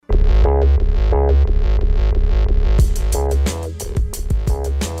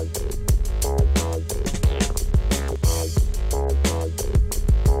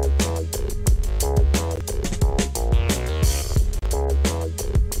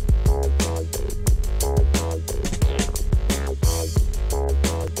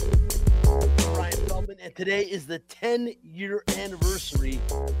Today is the 10-year anniversary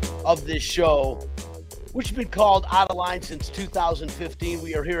of this show, which has been called Out of Line since 2015.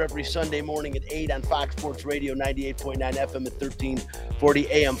 We are here every Sunday morning at 8 on Fox Sports Radio, 98.9 FM at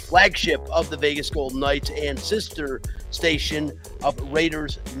 1340 AM, flagship of the Vegas Golden Knights and sister station of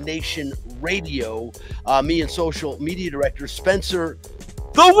Raiders Nation Radio. Me and social media director Spencer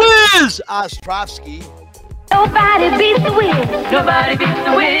The Wiz Ostrovsky. Nobody beats the Wiz. Nobody beats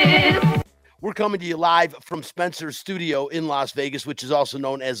the Wiz. We're coming to you live from Spencer's studio in Las Vegas, which is also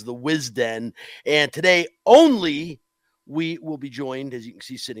known as the Wiz Den. And today only we will be joined, as you can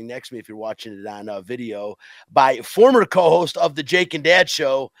see sitting next to me if you're watching it on video, by former co-host of the Jake and Dad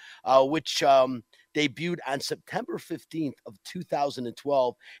Show, which debuted on September 15th of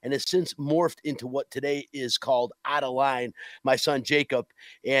 2012 and has since morphed into what today is called Out of Line, my son Jacob.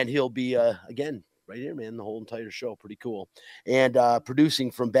 And he'll be, again, right here, man, the whole entire show. Pretty cool. And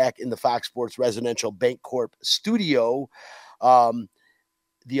producing from back in the Fox Sports Residential Bancorp studio,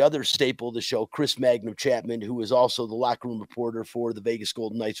 the other staple of the show, Chris Magnum Chapman, who is also the locker room reporter for the Vegas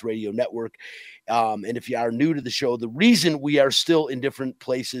Golden Knights radio network. And if you are new to the show, the reason we are still in different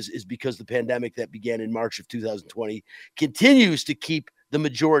places is because the pandemic that began in March of 2020 continues to keep the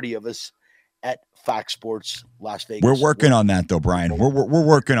majority of us at Fox Sports Las Vegas. We're working on that, though, Brian. We're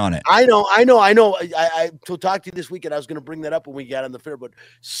working on it. I know. I to talk to you this weekend, I was going to bring that up when we got on the fair, but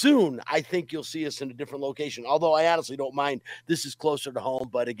soon I think you'll see us in a different location. Although I honestly don't mind. This is closer to home,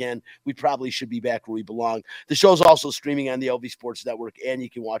 but again, we probably should be back where we belong. The show's also streaming on the LV Sports Network, and you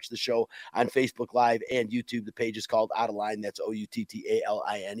can watch the show on Facebook Live and YouTube. The page is called Out of Line. That's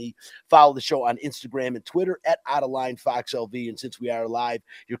OUTTALINE. Follow the show on Instagram and Twitter at Out of Line Fox LV. And since we are live,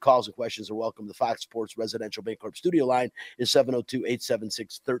 your calls and questions are welcome. The Fox Sports Residential Bancorp studio line is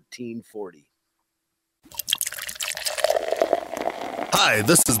 702-876-1340. Hi,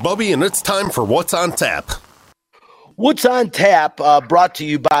 this is Bubby, and it's time for What's on Tap. What's on Tap, brought to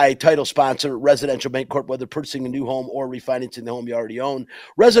you by title sponsor Residential Bancorp. Whether purchasing a new home or refinancing the home you already own,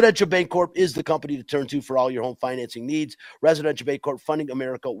 Residential Bancorp is the company to turn to for all your home financing needs. Residential Bancorp, funding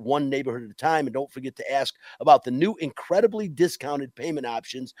America one neighborhood at a time. And don't forget to ask about the new incredibly discounted payment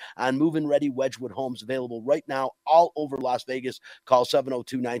options on move-in ready Wedgwood homes available right now all over Las Vegas. Call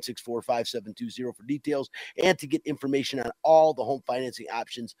 702-964-5720 for details and to get information on all the home financing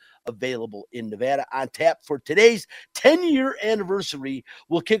options available in Nevada. On tap for today's 10-year anniversary,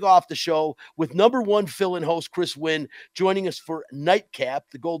 we'll kick off the show with number one fill-in host Chris Wynn joining us for Nightcap.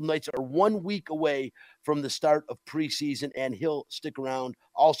 The Golden Knights are 1 week away from the start of preseason, and he'll stick around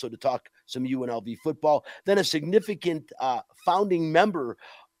also to talk some UNLV football. Then a significant founding member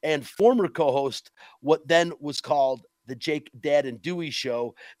and former co-host, what then was called the Jake, Dad, and Dewey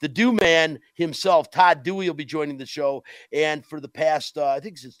Show. The Dew Man himself, Todd Dewey, will be joining the show. And for the past, I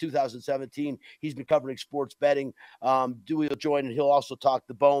think since 2017, he's been covering sports betting. Dewey will join, and he'll also talk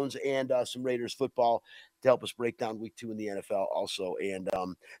the Bones and some Raiders football to help us break down week 2 in the NFL also. And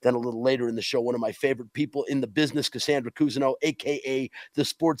then a little later in the show, one of my favorite people in the business, Cassandra Cousineau, a.k.a. the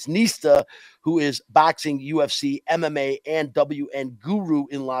Sportsnista, who is boxing, UFC, MMA, and WN guru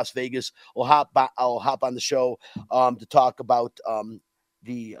in Las Vegas. I'll hop on the show to talk about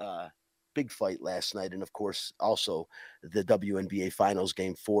the big fight last night, and of course also the WNBA Finals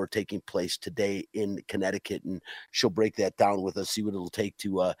Game 4 taking place today in Connecticut, and she'll break that down with us, see what it'll take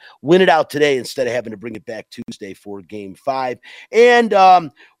to win it out today instead of having to bring it back Tuesday for Game 5. And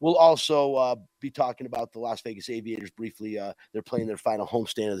we'll also be talking about the Las Vegas Aviators briefly. They're playing their final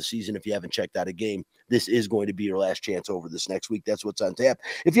homestand of the season. If you haven't checked out a game, this is going to be your last chance over this next week. That's what's on tap.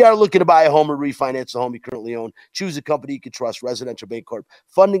 If you are looking to buy a home or refinance the home you currently own, choose a company you can trust, Residential Bancorp,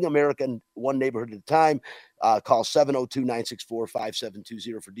 funding America one neighborhood at a time. Call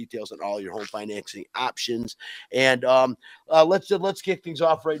 702-964-5720 for details on all your home financing options. And let's kick things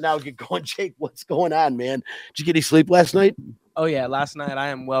off right now. Get going, Jake. What's going on, man? Did you get any sleep last night? Oh, yeah. Last night I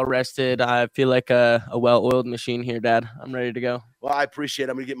am well rested. I feel like a well-oiled machine here, Dad. I'm ready to go. Well, I appreciate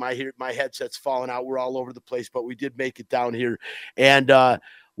it. I'm going to get my headset's falling out. We're all over the place, but we did make it down here. And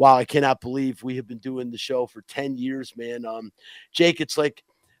wow, I cannot believe we have been doing the show for 10 years, man. Jake, it's like,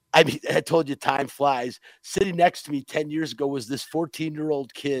 I mean, I told you time flies. Sitting next to me 10 years ago was this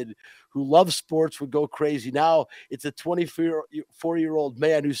 14-year-old kid who loves sports, would go crazy. Now it's a 24-year-old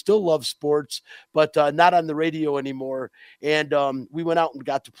man who still loves sports, but not on the radio anymore. And we went out and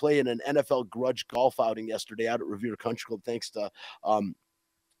got to play in an NFL grudge golf outing yesterday out at Revere Country Club, thanks to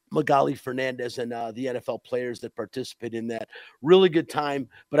Magali Fernandez and the NFL players that participate in that. Really good time.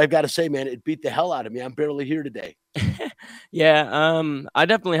 But I've got to say, man, it beat the hell out of me. I'm barely here today. Yeah, I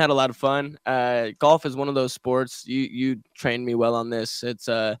definitely had a lot of fun. Golf is one of those sports. You trained me well on this. It's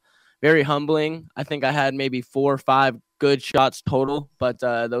very humbling. I think I had maybe 4 or 5 good shots total, but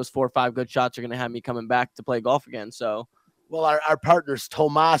those 4 or 5 good shots are going to have me coming back to play golf again. So, well, our partners,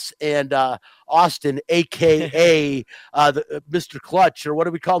 Tomas and Austin, a.k.a. Mr. Clutch, or what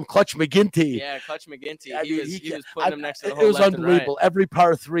do we call him? Clutch McGinty. Yeah, Clutch McGinty. I mean, he was putting him next to the hole. It was left unbelievable. And right. Every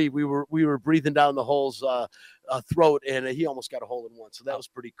par 3, we were breathing down the hole's throat, and he almost got a hole in one. So that was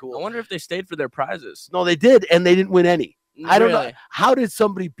pretty cool. I wonder if they stayed for their prizes. No, they did, and they didn't win any. I don't know. Really? How did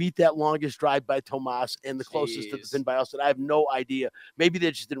somebody beat that longest drive by Tomas and the closest to the pin by Austin? I have no idea. Maybe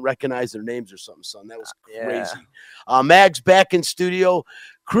they just didn't recognize their names or something, son. That was crazy. Yeah. Mag's back in studio.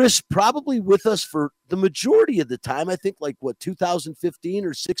 Chris probably with us for the majority of the time. I think 2015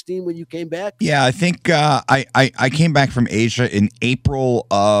 or 16 when you came back? Yeah, I think I came back from Asia in April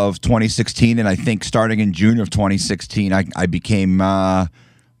of 2016, and I think starting in June of 2016, I became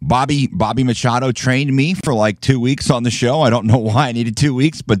Bobby Machado trained me for 2 weeks on the show. I don't know why I needed 2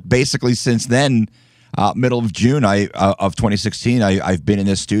 weeks, but basically since then, middle of June of 2016, I've been in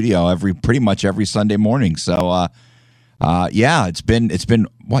this studio pretty much every Sunday morning. So yeah, it's been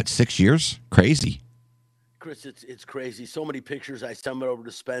what, 6 years? Crazy. Chris, it's crazy. So many pictures. I send it over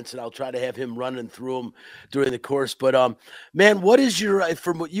to Spence, and I'll try to have him running through them during the course. But man, what is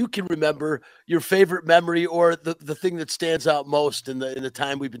from what you can remember, your favorite memory or the thing that stands out most in the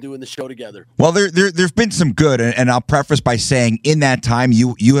time we've been doing the show together? Well, there've been some good, and I'll preface by saying in that time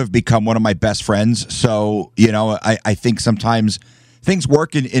you have become one of my best friends. So I think sometimes things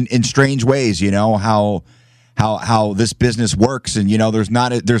work in strange ways. How this business works, and there's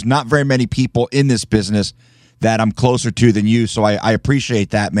not very many people in this business that I'm closer to than you, so I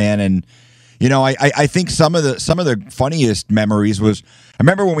appreciate that, man. And I think some of the funniest memories was, I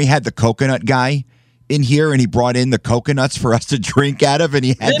remember when we had the coconut guy in here and he brought in the coconuts for us to drink out of, and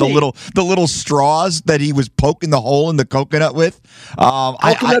he had the little straws that he was poking the hole in the coconut with.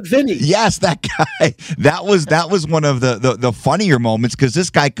 Coconut Vinny. Yes, that guy. That was one of the funnier moments, because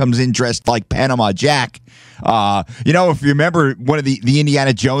this guy comes in dressed like Panama Jack. If you remember one of the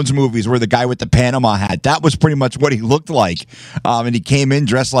Indiana Jones movies where the guy with the Panama hat, that was pretty much what he looked like. And he came in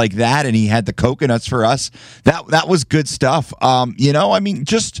dressed like that, and he had the coconuts for us. That was good stuff.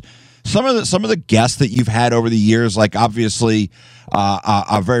 Just some of the guests that you've had over the years, like obviously,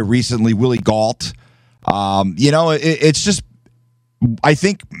 very recently Willie Gault. It's just, I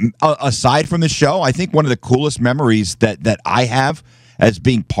think, aside from the show, I think one of the coolest memories that I have as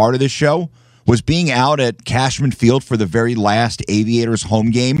being part of this show was being out at Cashman Field for the very last Aviators home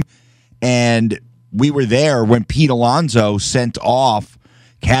game. And we were there when Pete Alonso sent off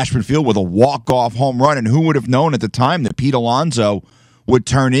Cashman Field with a walk-off home run. And who would have known at the time that Pete Alonso would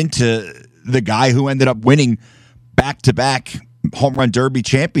turn into the guy who ended up winning back-to-back home run derby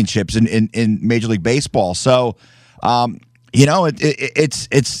championships in Major League Baseball. So,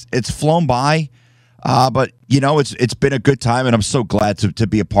 it's flown by. But it's been a good time, and I'm so glad to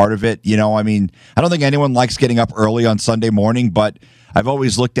be a part of it. I don't think anyone likes getting up early on Sunday morning, but I've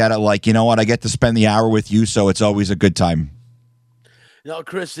always looked at it like, I get to spend the hour with you, so it's always a good time.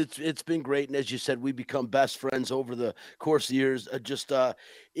 Chris, it's been great, and as you said, we become best friends over the course of the years.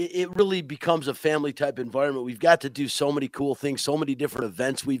 It really becomes a family type environment. We've got to do so many cool things, so many different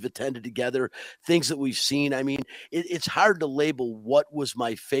events we've attended together, things that we've seen. I mean, it's hard to label what was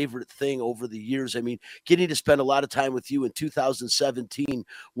my favorite thing over the years. I mean, getting to spend a lot of time with you in 2017,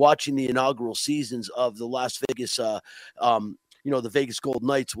 watching the inaugural seasons of the Las Vegas the Vegas Golden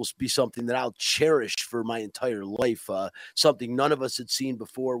Knights will be something that I'll cherish for my entire life. Something none of us had seen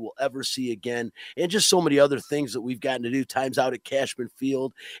before, will ever see again. And just so many other things that we've gotten to do. Times out at Cashman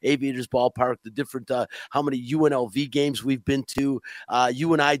Field, Aviators Ballpark, the different, how many UNLV games we've been to.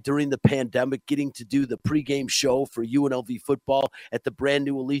 You and I, during the pandemic, getting to do the pregame show for UNLV football at the brand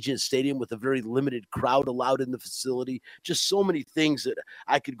new Allegiant Stadium with a very limited crowd allowed in the facility. Just so many things that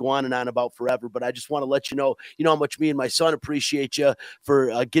I could go on and on about forever. But I just want to let you know how much me and my son appreciate you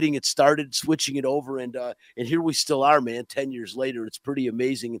for getting it started, switching it over, and here we still are, man. 10 years later, it's pretty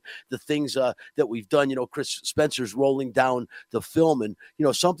amazing the things that we've done. Chris Spencer's rolling down the film, and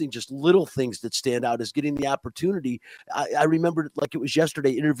something, just little things that stand out is getting the opportunity. I remember like it was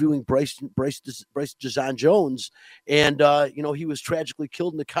yesterday interviewing Bryce Jazan Jones, and he was tragically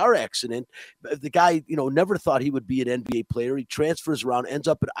killed in a car accident. The guy never thought he would be an NBA player. He transfers around, ends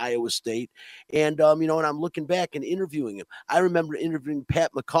up at Iowa State, and and I'm looking back and interviewing him. I remember interviewing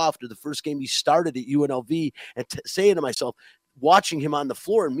Pat McCaw after the first game he started at UNLV and saying to myself, watching him on the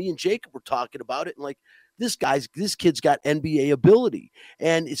floor, and me and Jacob were talking about it, and like, this kid's got NBA ability,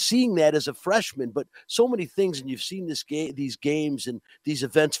 and seeing that as a freshman, but so many things, and you've seen these games and these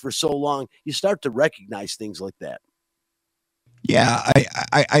events for so long, you start to recognize things like that. Yeah,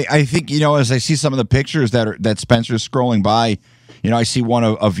 I think, as I see some of the pictures that Spencer's scrolling by, I see one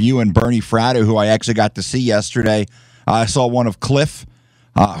of you and Bernie Fratto, who I actually got to see yesterday. I saw one of Cliff,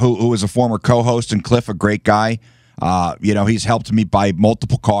 who was a former co-host, and Cliff, a great guy. He's helped me buy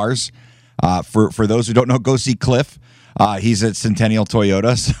multiple cars. For those who don't know, go see Cliff. He's at Centennial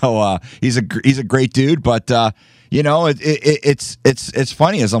Toyota, so he's a great dude. But it's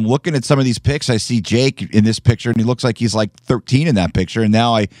funny as I'm looking at some of these pics. I see Jake in this picture, and he looks like he's like 13 in that picture. And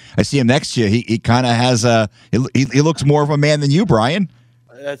now I see him next to you. He kind of has he looks more of a man than you, Brian.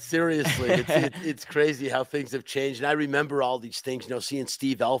 Seriously, it's crazy how things have changed. And I remember all these things, seeing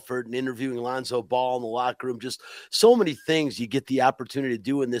Steve Elford and interviewing Lonzo Ball in the locker room, just so many things you get the opportunity to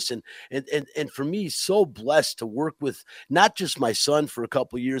do in this. And for me, so blessed to work with not just my son for a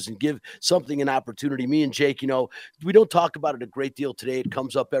couple of years and give something an opportunity. Me and Jake, we don't talk about it a great deal today. It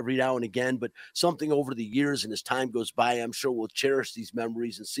comes up every now and again, but something over the years and as time goes by, I'm sure we'll cherish these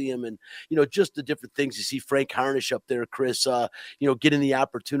memories and see him. And, just the different things you see Frank Harnish up there, Chris, getting the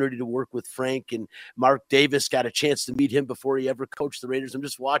opportunity to work with Frank, and Mark Davis got a chance to meet him before he ever coached the Raiders. I'm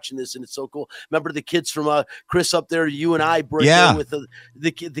just watching this and it's so cool. Remember the kids from Chris up there, you and I break with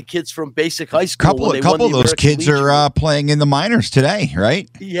the kids from basic high school. A couple of those kids are playing in the minors today, right?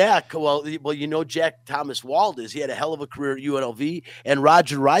 Yeah. Well, Jack Thomas Waldes, he had a hell of a career at UNLV, and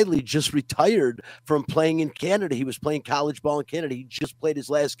Roger Riley just retired from playing in Canada. He was playing college ball in Canada. He just played his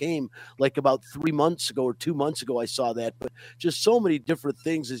last game like about 3 months ago or 2 months ago. I saw that, but just so many different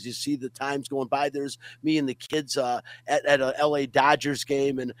things as you see the times going by. There's me and the kids at a LA Dodgers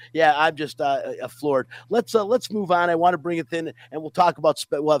game, and I'm just floored. Let's move on. I want to bring it in, and we'll talk about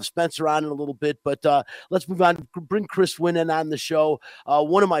we'll have Spencer on in a little bit, but let's move on. Bring Chris Winnan on the show.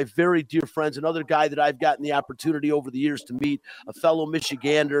 One of my very dear friends, another guy that I've gotten the opportunity over the years to meet, a fellow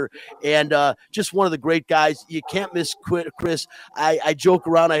Michigander, and just one of the great guys. You can't miss Chris. I joke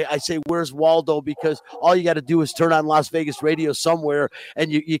around. I say, "Where's Waldo?" Because all you got to do is turn on Las Vegas radio somewhere,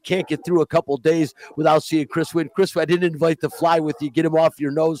 and you can't get through a couple of days without seeing Chris Wynn. Chris, I didn't invite to fly with you. Get him off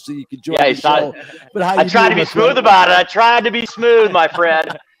your nose so you can join the show. But I tried to be smooth about it. I tried to be smooth, my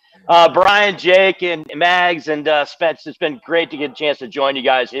friend. Brian, Jake, and Mags, and Spence, it's been great to get a chance to join you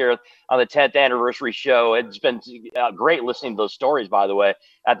guys here on the 10th anniversary show. It's been great listening to those stories, by the way,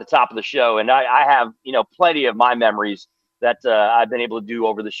 at the top of the show. And I have, plenty of my memories that I've been able to do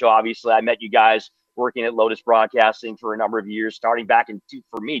over the show. Obviously, I met you guys working at Lotus Broadcasting for a number of years, starting back in,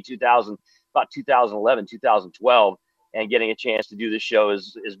 for me, 2011, 2012, and getting a chance to do this show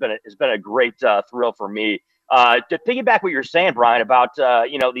has been a great thrill for me. To piggyback what you're saying, Brian, about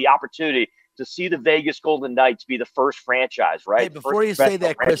the opportunity to see the Vegas Golden Knights be the first franchise, right? Hey, before you say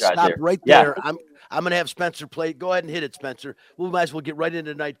that, Chris, stop right there. I'm going to have Spencer play. Go ahead and hit it, Spencer. We might as well get right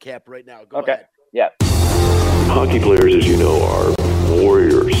into nightcap right now. Go ahead. Yeah. Hockey players, as you know, are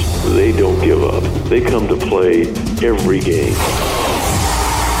warriors. They don't give up. They come to play every game.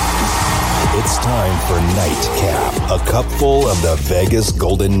 It's time for Nightcap, a cup full of the Vegas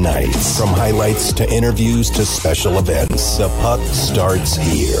Golden Knights. From highlights to interviews to special events, the puck starts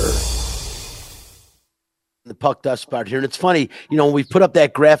here. The puck does start here. And it's funny, when we put up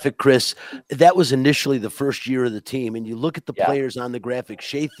that graphic, Chris, that was initially the first year of the team. And you look at the players on the graphic,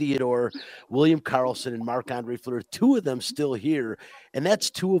 Shea Theodore, William Karlsson, and Marc-Andre Fleury, two of them still here. And that's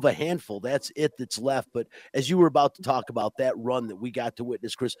two of a handful. That's it that's left. But as you were about to talk about that run that we got to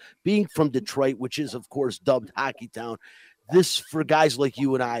witness, Chris, being from Detroit, which is, of course, dubbed Hockey Town, this, for guys like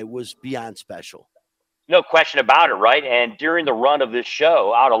you and I, was beyond special. No question about it, right? And during the run of this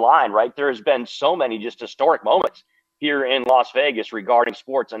show, Out of Line, right, there has been so many just historic moments here in Las Vegas regarding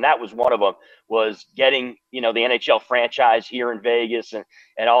sports, and that was one of them, was getting, the NHL franchise here in Vegas, and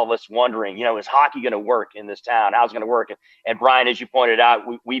all of us wondering, is hockey going to work in this town? How's it going to work? And Brian, as you pointed out,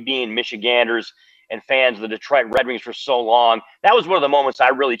 we being Michiganders and fans of the Detroit Red Wings for so long, that was one of the moments I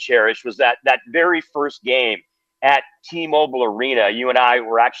really cherished, was that very first game at T-Mobile Arena. You and I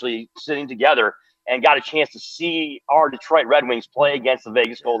were actually sitting together and got a chance to see our Detroit Red Wings play against the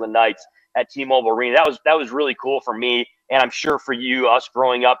Vegas Golden Knights at T-Mobile Arena. That was really cool for me, and I'm sure for you, us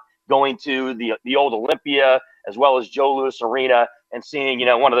growing up, going to the old Olympia as well as Joe Louis Arena and seeing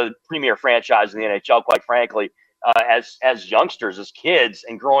one of the premier franchises in the NHL, quite frankly, as youngsters, as kids,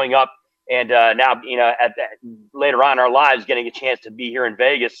 and growing up, and now later on in our lives, getting a chance to be here in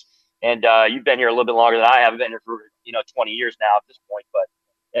Vegas. And you've been here a little bit longer than I have. I've been here for 20 years now at this point, but.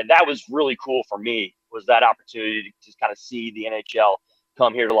 And that was really cool for me, was that opportunity to just kind of see the NHL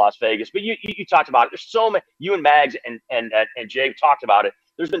come here to Las Vegas. But you talked about it. There's so many, you and Mags and Jake talked about it.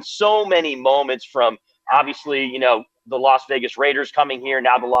 There's been so many moments from, obviously, the Las Vegas Raiders coming here.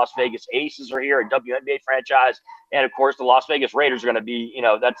 Now the Las Vegas Aces are here, a WNBA franchise. And of course, the Las Vegas Raiders are going to be,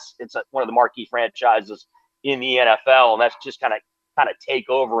 it's one of the marquee franchises in the NFL. And that's just kind of take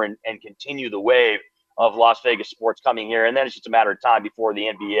over and continue the wave of Las Vegas sports coming here. And then it's just a matter of time before the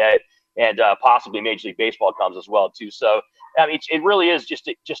NBA and possibly Major League Baseball comes as well, too. So, I mean, it really is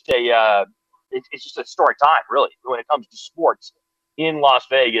it's just a historic time, really, when it comes to sports in Las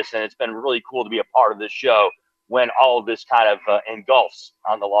Vegas. And it's been really cool to be a part of this show when all of this kind of engulfs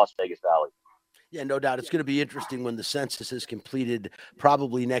on the Las Vegas Valley. Yeah, no doubt. It's going to be interesting when the census is completed,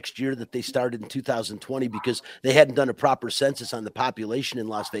 probably next year, that they started in 2020, because they hadn't done a proper census on the population in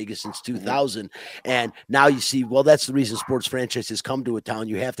Las Vegas since 2000. And now you see, well, that's the reason sports franchises come to a town.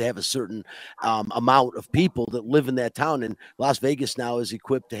 You have to have a certain amount of people that live in that town. And Las Vegas now is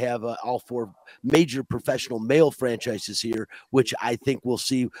equipped to have all 4 major professional male franchises here, which I think we'll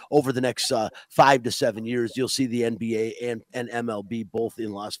see over the next 5 to 7 years. You'll see the NBA and MLB both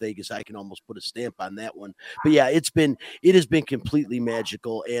in Las Vegas. I can almost put a stamp on that one. But yeah, it has been completely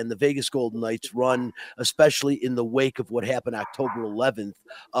magical. And the Vegas Golden Knights run, especially in the wake of what happened October 11th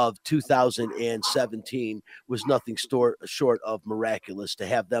of 2017, was nothing short of miraculous. To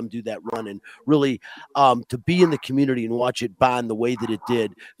have them do that run and really to be in the community and watch it bond the way that it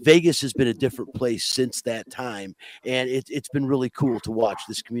did. Vegas has been a different place since that time, and it's been really cool to watch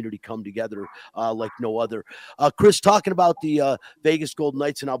this community come together like no other. Chris, talking about the Vegas Golden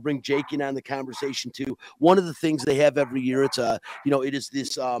Knights, and I'll bring Jake in on the conversation too. One of the things they have every year, it is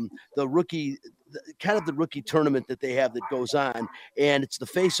this the rookie tournament that they have that goes on, and it's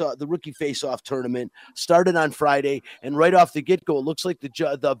the rookie face-off tournament. Started on Friday, and right off the get-go, it looks like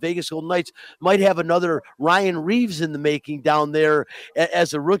the Vegas Golden Knights might have another Ryan Reeves in the making down there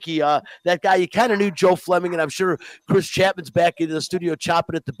as a rookie. That guy, you kind of knew, Joe Fleming, and I'm sure Chris Chapman's back into the studio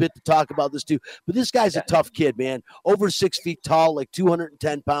chopping at the bit to talk about this too. But this guy's a tough kid, man. Over 6 feet tall, like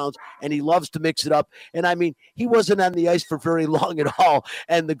 210 pounds, and he loves to mix it up. And I mean, he wasn't on the ice for very long at all,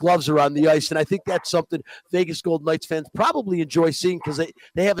 and the gloves are on the ice, and I think that's something Vegas Golden Knights fans probably enjoy seeing, because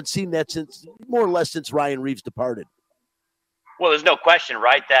they haven't seen that since Ryan Reeves departed. Well, there's no question,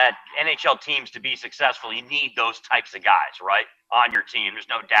 right, that NHL teams, to be successful, you need those types of guys, right, on your team. There's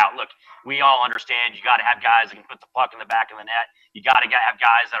no doubt. Look, we all understand you got to have guys that can put the puck in the back of the net. You got to have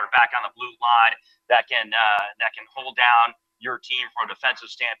guys that are back on the blue line that can hold down your team from a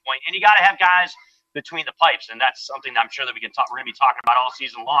defensive standpoint, and you got to have guys between the pipes. And that's something that I'm sure that we're going to be talking about all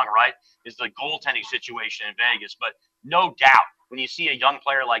season long, right, is the goaltending situation in Vegas. But no doubt, when you see a young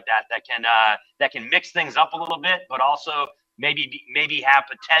player like that can mix things up a little bit, but also maybe have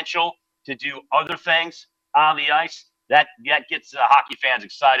potential to do other things on the ice, that gets hockey fans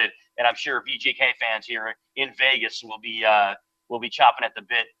excited. And I'm sure VGK fans here in Vegas will be chopping at the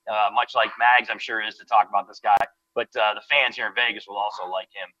bit, much like Mags, I'm sure, is, to talk about this guy. But the fans here in Vegas will also like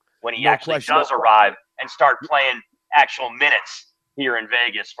him when he does arrive and start playing actual minutes here in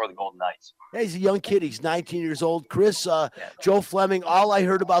Vegas for the Golden Knights. Yeah, he's a young kid. He's 19 years old. Chris, Joe Fleming, all I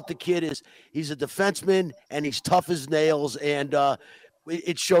heard about the kid is he's a defenseman and he's tough as nails, and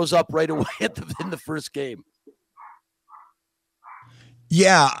it shows up right away in the first game.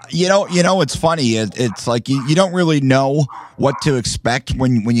 Yeah, you know, it's funny. It's like you don't really know what to expect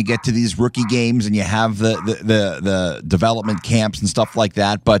when you get to these rookie games and you have the development camps and stuff like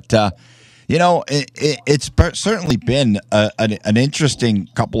that. But it's certainly been an interesting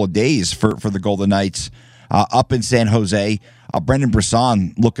couple of days for the Golden Knights up in San Jose. Brendan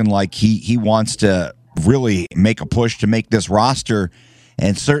Brisson looking like he wants to really make a push to make this roster,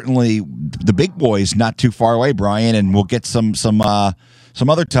 and certainly the big boys not too far away, Brian, and we'll get some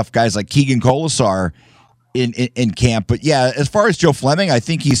other tough guys like Keegan Colasar in camp. But yeah, as far as Joe Fleming, I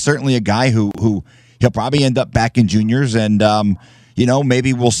think he's certainly a guy who he'll probably end up back in juniors, and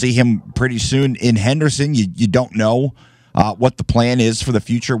maybe we'll see him pretty soon in Henderson. You don't know what the plan is for the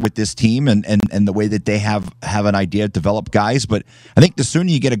future with this team and the way that they have an idea to develop guys. But I think the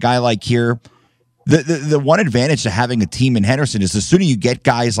sooner you get a guy like here, the one advantage to having a team in Henderson is the sooner you get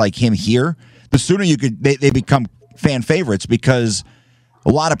guys like him here, the sooner they become fan favorites, because a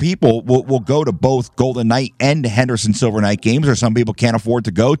lot of people will go to both Golden Knight and Henderson Silver Knight games, or some people can't afford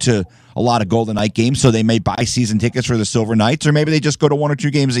to go to a lot of Golden Knight games, so they may buy season tickets for the Silver Knights, or maybe they just go to 1 or 2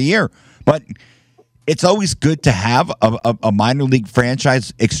 games a year. But it's always good to have a minor league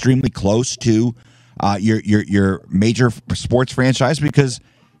franchise extremely close to your major sports franchise, because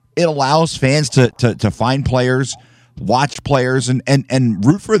it allows fans to find players, watch players, and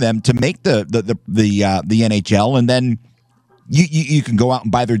root for them to make the NHL, and then you can go out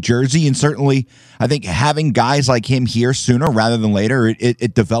and buy their jersey. And certainly, I think having guys like him here sooner rather than later,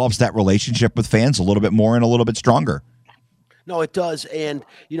 it develops that relationship with fans a little bit more and a little bit stronger. No, it does, and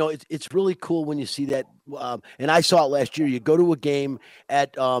it's really cool when you see that. And I saw it last year. You go to a game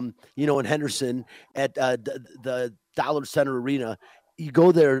at in Henderson at the Dollar Center Arena. You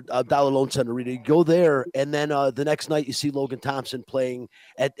go there, Dollar Loan Center Arena. You go there, and then the next night you see Logan Thompson playing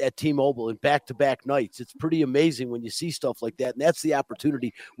at T-Mobile in back-to-back nights. It's pretty amazing when you see stuff like that, and that's the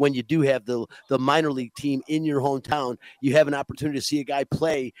opportunity when you do have the minor league team in your hometown. You have an opportunity to see a guy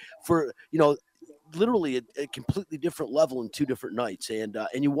play for literally a completely different level in two different nights, and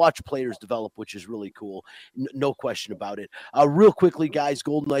you watch players develop, which is really cool. No question about it. Real quickly, guys,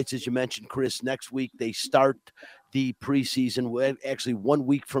 Golden Knights, as you mentioned, Chris, next week they start the preseason. Actually, 1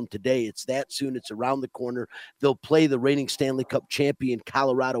 week from today. It's that soon. It's around the corner. They'll play the reigning Stanley Cup champion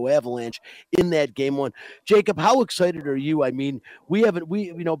Colorado Avalanche in that game one. Jacob, how excited are you? I mean, by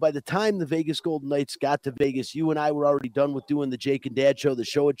the time the Vegas Golden Knights got to Vegas, you and I were already done with doing the Jake and Dad show. The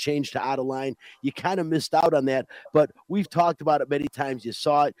show had changed to Out of Line. You kind of missed out on that, but we've talked about it many times. You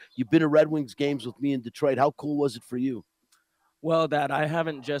saw it. You've been to Red Wings games with me in Detroit. How cool was it for you? Well, Dad, I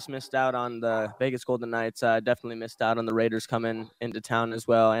haven't just missed out on the Vegas Golden Knights. I definitely missed out on the Raiders coming into town as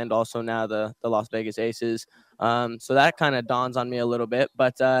well, and also now the Las Vegas Aces. So that kind of dawns on me a little bit.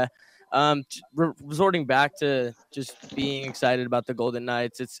 But resorting back to just being excited about the Golden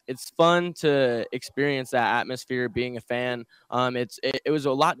Knights, it's fun to experience that atmosphere being a fan. It was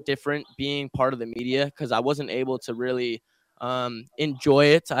a lot different being part of the media because I wasn't able to really enjoy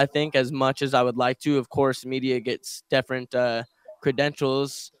it, I think, as much as I would like to. Of course, media gets different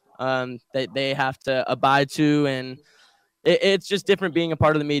credentials that they have to abide to, and it's just different being a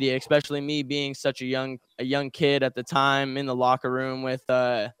part of the media, especially me being such a young kid at the time in the locker room with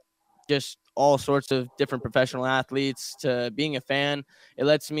just all sorts of different professional athletes. To being a fan, it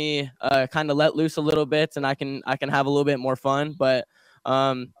lets me kind of let loose a little bit, and I can have a little bit more fun. But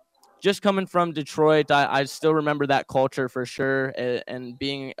just coming from Detroit, I still remember that culture for sure, and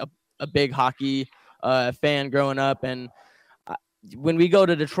being a big hockey fan growing up. And when we go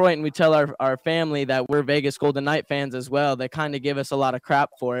to Detroit and we tell our family that we're Vegas Golden Knight fans as well, they kind of give us a lot of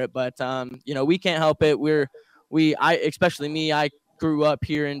crap for it. But we can't help it. Especially me, I grew up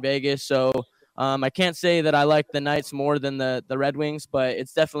here in Vegas, so I can't say that I like the Knights more than the Red Wings, but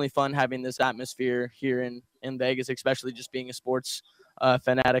it's definitely fun having this atmosphere here in Vegas, especially just being a sports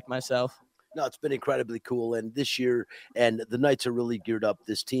fanatic myself. No, it's been incredibly cool, and this year, and the Knights are really geared up.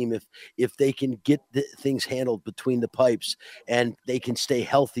 This team, if they can get things handled between the pipes, and they can stay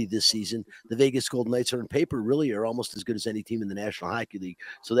healthy this season, the Vegas Golden Knights on paper really are almost as good as any team in the National Hockey League.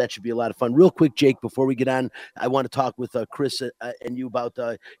 So that should be a lot of fun. Real quick, Jake, before we get on, I want to talk with Chris and you about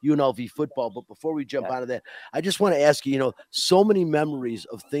UNLV football. But before we jump out of that, I just want to ask you. So many memories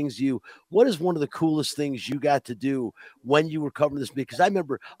of things. What is one of the coolest things you got to do when you were covering this? Because I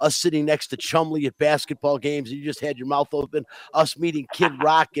remember us sitting next to Chumley at basketball games, and you just had your mouth open. Us meeting Kid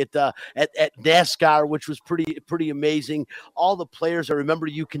Rock at NASCAR, which was pretty amazing. All the players, I remember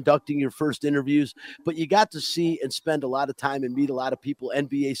you conducting your first interviews, but you got to see and spend a lot of time and meet a lot of people.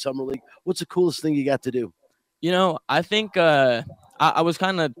 NBA Summer League. What's the coolest thing you got to do? I think I was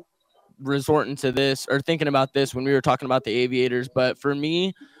kind of resorting to this or thinking about this when we were talking about the Aviators, but for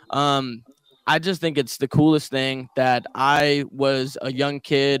me, I just think it's the coolest thing that I was a young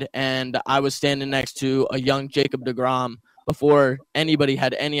kid and I was standing next to a young Jacob deGrom before anybody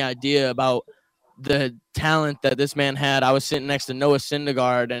had any idea about the talent that this man had. I was sitting next to Noah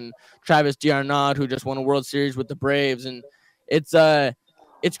Syndergaard and Travis D'Arnaud, who just won a World Series with the Braves. And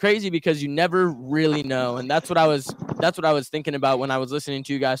it's crazy because you never really know. And that's what I was thinking about when I was listening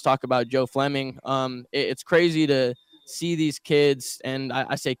to you guys talk about Joe Fleming. It's crazy to see these kids, and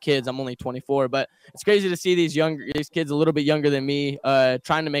I say kids, I'm only 24, but it's crazy to see these kids a little bit younger than me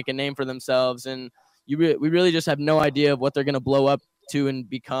trying to make a name for themselves, and we really just have no idea of what they're going to blow up to and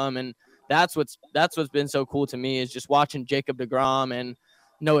become. And that's what's been so cool to me, is just watching Jacob deGrom and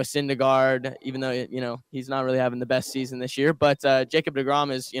Noah Syndergaard, even though he's not really having the best season this year, but Jacob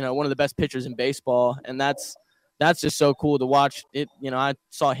deGrom is one of the best pitchers in baseball, and that's just so cool to watch it. I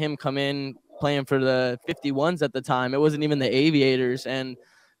saw him come in playing for the 51s at the time. It wasn't even the Aviators, and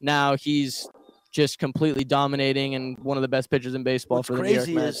now he's just completely dominating and one of the best pitchers in baseball. What's for the New York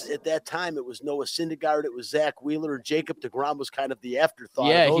crazy Mets. is at that time it was Noah Syndergaard, it was Zach Wheeler, Jacob deGrom was kind of the afterthought.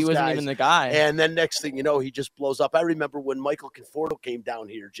 Yeah, of those he wasn't guys. even the guy. And then next thing you know, he just blows up. I remember when Michael Conforto came down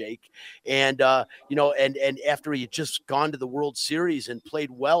here, Jake, and and after he had just gone to the World Series and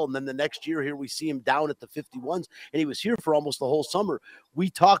played well, and then the next year here we see him down at the 51s, and he was here for almost the whole summer. We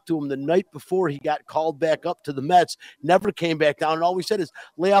talked to him the night before he got called back up to the Mets, never came back down. And all we said is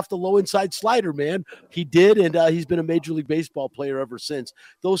lay off the low inside slider, man. He did, and he's been a Major League Baseball player ever since.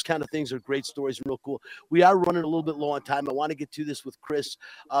 Those kind of things are great stories and real cool. We are running a little bit low on time. I want to get to this with Chris.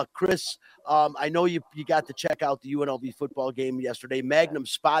 Chris, I know you got to check out the UNLV football game yesterday. Magnum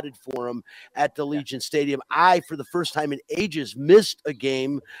spotted for him at the Legion Stadium. I, for the first time in ages, missed a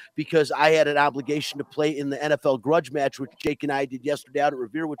game because I had an obligation to play in the NFL grudge match, which Jake and I did yesterday out at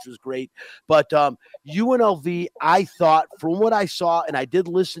Revere, which was great. But UNLV, I thought, from what I saw, and I did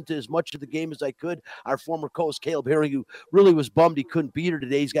listen to as much of the game as I could, our former co-host Caleb Herring, who really was bummed he couldn't beat her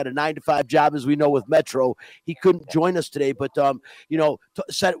today. He's got a 9-to-5 job, as we know, with Metro. He couldn't join us today, but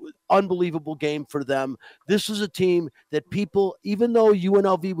said unbelievable game for them. This was a team that people, even though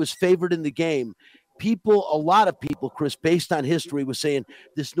UNLV was favored in the game, a lot of people, Chris, based on history, was saying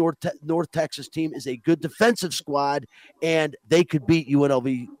this North Texas team is a good defensive squad, and they could beat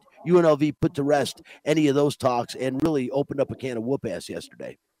UNLV. UNLV put to rest any of those talks and really opened up a can of whoop ass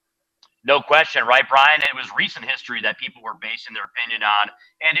yesterday. No question, right, Brian? It was recent history that people were basing their opinion on,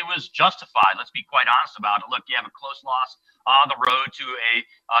 and it was justified. Let's be quite honest about it. Look, you have a close loss on the road to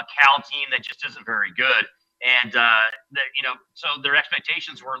a Cal team that just isn't very good. And, so their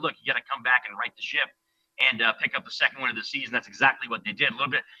expectations were, look, you got to come back and right the ship and pick up the second win of the season. That's exactly what they did. A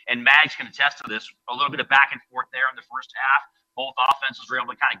little bit, and Mags can attest to this, a little bit of back and forth there in the first half. Both offenses were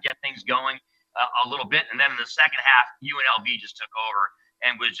able to kind of get things going a little bit. And then in the second half, UNLV just took over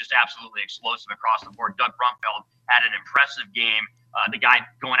and was just absolutely explosive across the board. Doug Brumfield had an impressive game. The guy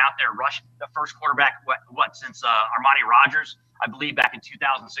going out there rushed the first quarterback, since Armani Rogers, I believe back in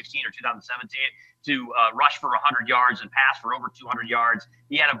 2016 or 2017, to rush for 100 yards and pass for over 200 yards.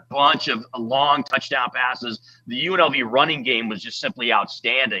 He had a bunch of long touchdown passes. The UNLV running game was just simply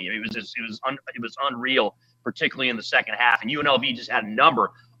outstanding. It was unreal, particularly in the second half. And UNLV just had a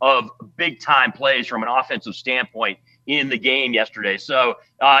number of big-time plays from an offensive standpoint in the game yesterday. So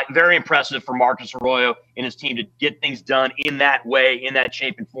very impressive for Marcus Arroyo and his team to get things done in that way, in that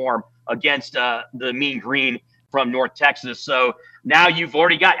shape and form against the Mean Green from North Texas. So now you've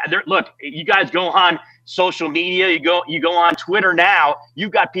already got – look, you guys go on social media. You go on Twitter now.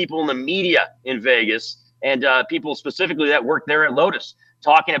 You've got people in the media in Vegas and people specifically that work there at Lotus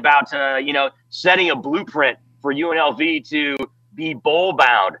talking about, setting a blueprint for UNLV to be bowl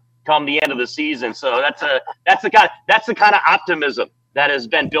bound come the end of the season. So that's the kind of optimism that has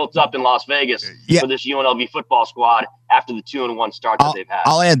been built up in Las Vegas for this UNLV football squad after the 2-1 start that they've had.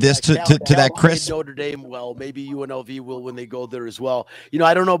 I'll add this to that, Chris. Notre Dame, well, maybe UNLV will when they go there as well.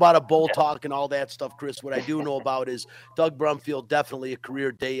 I don't know about a bowl talk and all that stuff, Chris. What I do know about is Doug Brumfield, definitely a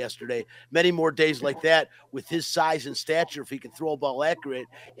career day yesterday. Many more days like that with his size and stature. If he can throw a ball accurate,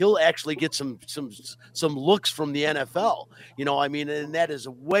 he'll actually get some looks from the NFL. And that is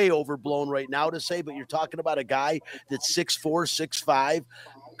way overblown right now to say, but you're talking about a guy that's 6'4", 6'5".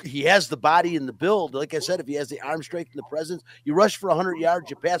 He has the body and the build. Like I said, if he has the arm strength and the presence, you rush for 100 yards,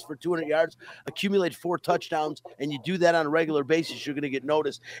 you pass for 200 yards, accumulate 4 touchdowns, and you do that on a regular basis, you're going to get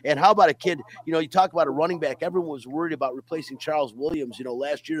noticed. And how about a kid? You talk about a running back. Everyone was worried about replacing Charles Williams.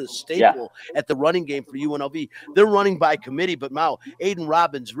 Last year, the staple at the running game for UNLV. They're running by committee, but now Aiden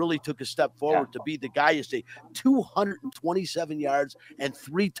Robbins really took a step forward to be the guy yesterday. 227 yards and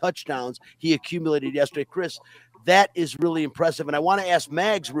 3 touchdowns he accumulated yesterday. Chris, that is really impressive. And I want to ask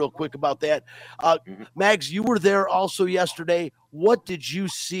Mags real quick about that. Mags, you were there also yesterday. What did you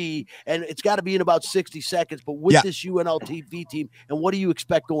see? And it's got to be in about 60 seconds, but with this UNLV team, and what do you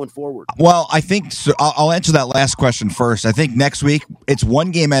expect going forward? Well, I think so. I'll answer that last question first. I think next week it's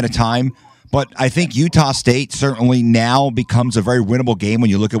one game at a time. But I think Utah State certainly now becomes a very winnable game when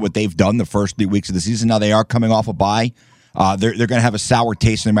you look at what they've done the first 3 weeks of the season. Now they are coming off a bye. They're going to have a sour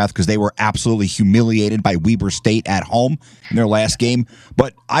taste in their mouth because they were absolutely humiliated by Weber State at home in their last game.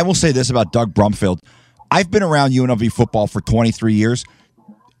 But I will say this about Doug Brumfield. I've been around UNLV football for 23 years,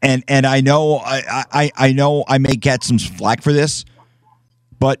 and I know I know I may get some flack for this,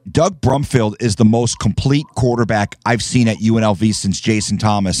 but Doug Brumfield is the most complete quarterback I've seen at UNLV since Jason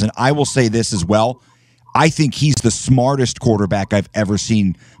Thomas. And I will say this as well. I think he's the smartest quarterback I've ever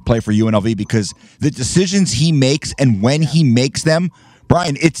seen play for UNLV because the decisions he makes and when he makes them,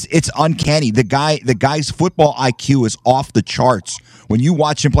 Brian, it's uncanny. The guy's football IQ is off the charts. When you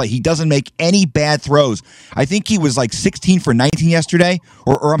watch him play, he doesn't make any bad throws. I think he was like 16 for 19 yesterday,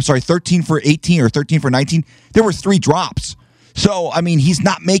 or I'm sorry, 13 for 18 or 13 for 19. There were 3 drops. So, I mean, he's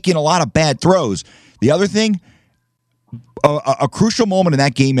not making a lot of bad throws. The other thing, a crucial moment in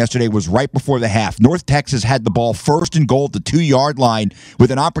that game yesterday was right before the half. North Texas had the ball first and goal at the 2-yard line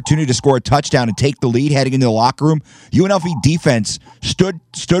with an opportunity to score a touchdown and take the lead heading into the locker room. UNLV defense stood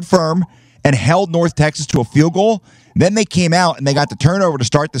firm and held North Texas to a field goal. Then they came out and they got the turnover to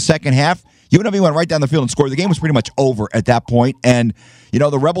start the second half. UNLV went right down the field and scored. The game was pretty much over at that point. And,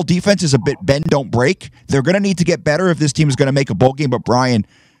 the Rebel defense is a bit bend, don't break. They're going to need to get better if this team is going to make a bowl game. But, Brian,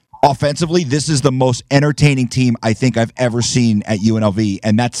 offensively, this is the most entertaining team I think I've ever seen at UNLV.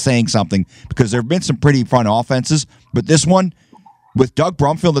 And that's saying something because there have been some pretty fun offenses. But this one, with Doug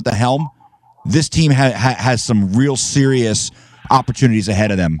Brumfield at the helm, this team has some real serious opportunities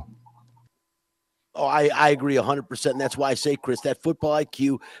ahead of them. Oh, I agree 100%. And that's why I say, Chris, that football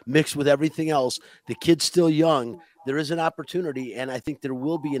IQ mixed with everything else, the kid's still young. There is an opportunity, and I think there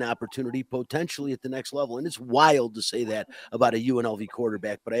will be an opportunity potentially at the next level. And it's wild to say that about a UNLV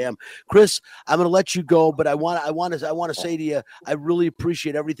quarterback, but I am. Chris, I'm going to let you go, but I want to say to you, I really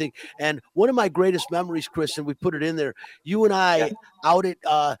appreciate everything. And one of my greatest memories, Chris, and we put it in there, you and I out at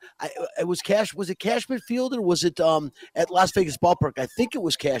was it Cashman Field or was it at Las Vegas Ballpark? I think it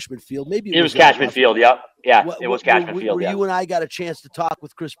was Cashman Field. Maybe it was Cashman Field. Yep. Yeah, it was Cashman Field. Where you and I got a chance to talk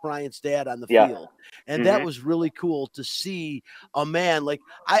with Chris Bryant's dad on the field. And that was really cool to see a man like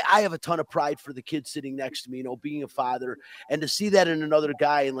I have a ton of pride for the kid sitting next to me, being a father, and to see that in another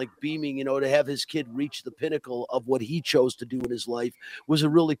guy and like beaming, to have his kid reach the pinnacle of what he chose to do in his life was a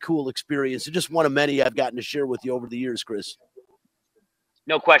really cool experience. And just one of many I've gotten to share with you over the years, Chris.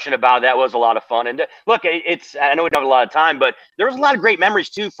 No question about it. That was a lot of fun. And look, I know we don't have a lot of time, but there was a lot of great memories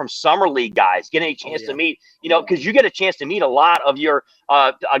too from summer league guys getting a chance to meet, because you get a chance to meet a lot of your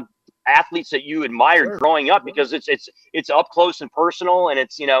athletes that you admired growing up because it's up close and personal, and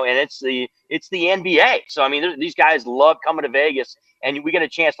it's the NBA. So I mean, these guys love coming to Vegas, and we get a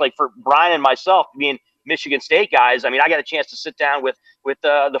chance, like for Brian and myself being Michigan State guys. I mean, I got a chance to sit down with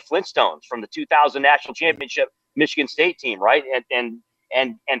the Flintstones from the 2000 national championship Michigan State team, right?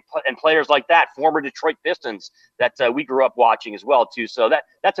 And players like that, former Detroit Pistons that we grew up watching as well too. So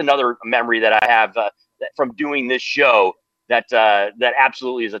that's another memory that I have from doing this show that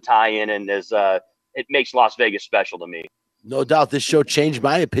absolutely is a tie-in and it makes Las Vegas special to me. No doubt this show changed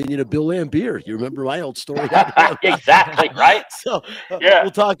my opinion of Bill Laimbeer. You remember my old story? Exactly, right? So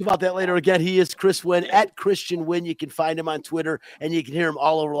we'll talk about that later. Again, he is Chris Wynn at Christian Wynn. You can find him on Twitter, and you can hear him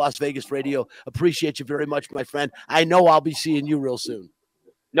all over Las Vegas radio. Appreciate you very much, my friend. I know I'll be seeing you real soon.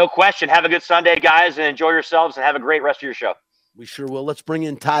 No question. Have a good Sunday, guys, and enjoy yourselves, and have a great rest of your show. We sure will. Let's bring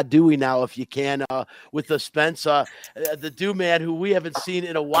in Todd Dewey now, if you can, with the Spence, the Dew Man, who we haven't seen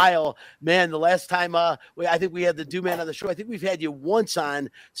in a while. Man, the last time I think we had the Dew Man on the show, I think we've had you once on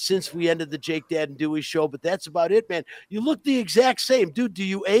since we ended the Jake, Dad, and Dewey show, but that's about it, man. You look the exact same. Dude, do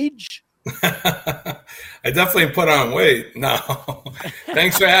you age? I definitely put on weight. No.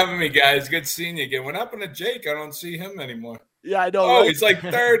 Thanks for having me, guys. Good seeing you again. What happened to Jake? I don't see him anymore. Yeah, I know. Oh, right? He's like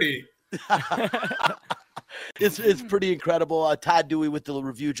 30. It's pretty incredible. Todd Dewey with the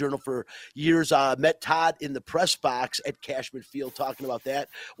Review Journal for years. Met Todd in the press box at Cashman Field talking about that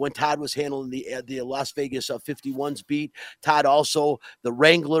when Todd was handling the Las Vegas 51s beat. Todd also the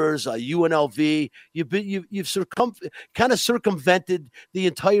Wranglers, UNLV. You've kind of circumvented the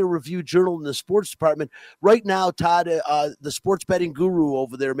entire Review Journal in the sports department. Right now, Todd, the sports betting guru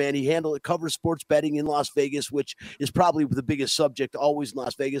over there, man, he covers sports betting in Las Vegas, which is probably the biggest subject always in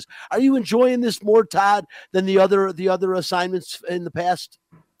Las Vegas. Are you enjoying this more, Todd, than the other assignments in the past?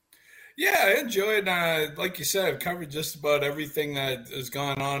 Yeah, I enjoyed, like you said, I've covered just about everything that has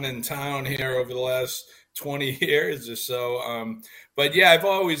gone on in town here over the last 20 years or so. But yeah, I've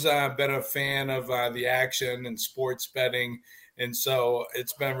always been a fan of the action and sports betting. And so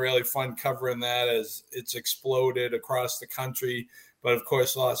it's been really fun covering that as it's exploded across the country. But of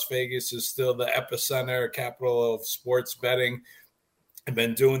course, Las Vegas is still the epicenter, capital of sports betting. I've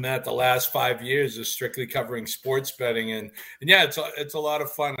been doing that the last 5 years, is strictly covering sports betting, and yeah, it's a lot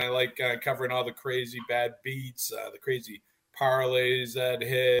of fun. I like covering all the crazy bad beats, the crazy parlays that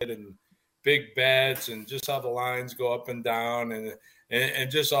hit, and big bets, and just how the lines go up and down,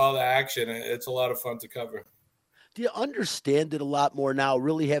 and just all the action. It's a lot of fun to cover. Do you understand it a lot more now?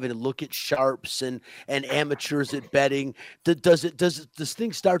 Really having to look at sharps and amateurs at betting. Does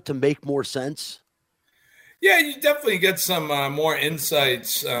things start to make more sense? Yeah, you definitely get some more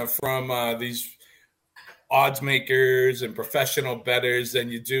insights from these odds makers and professional bettors than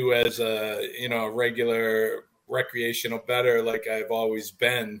you do as a regular recreational bettor, like I've always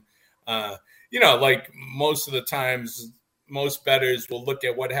been. Like most of the times, most bettors will look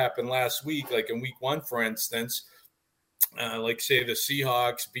at what happened last week, like in week 1, for instance, like say the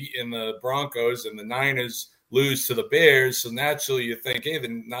Seahawks beating the Broncos and the Niners lose to the Bears. So naturally you think, hey,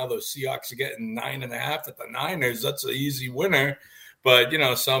 then now those Seahawks are getting 9.5 at the Niners. That's an easy winner. But,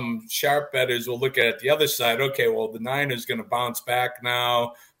 some sharp bettors will look at the other side. Okay, well, the Niners going to bounce back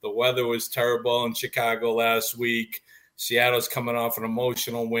now. The weather was terrible in Chicago last week. Seattle's coming off an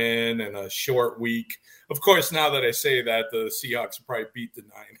emotional win and a short week. Of course, now that I say that, the Seahawks will probably beat the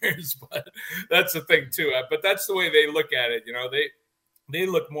Niners, but that's the thing too. But that's the way they look at it. They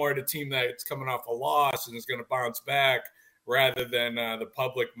look more at a team that's coming off a loss and is going to bounce back, rather than the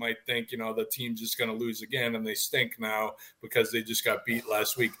public might think, the team's just going to lose again and they stink now because they just got beat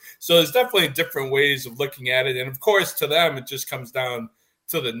last week. So there's definitely different ways of looking at it. And of course, to them, it just comes down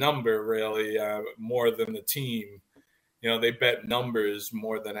to the number, really, more than the team. They bet numbers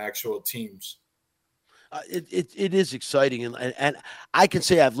more than actual teams. It is exciting, and I can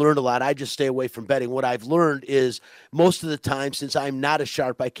say I've learned a lot. I just stay away from betting. What I've learned is most of the time, since I'm not a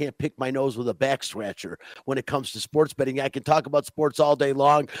sharp, I can't pick my nose with a back scratcher when it comes to sports betting. I can talk about sports all day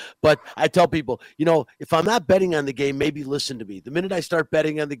long, but I tell people, if I'm not betting on the game, maybe listen to me. The minute I start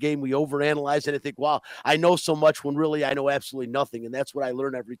betting on the game, we overanalyze and I think, wow, I know so much when really I know absolutely nothing, and that's what I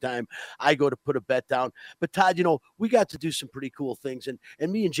learn every time I go to put a bet down. But Todd, we got to do some pretty cool things,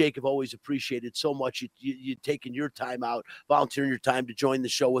 and me and Jake have always appreciated so much you taking your time out, volunteering your time to join the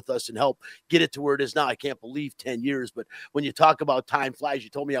show with us and help get it to where it is now. I can't believe 10 years, but when you talk about time flies,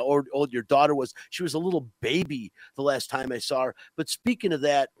 you told me how old your daughter was. She was a little baby the last time I saw her. But speaking of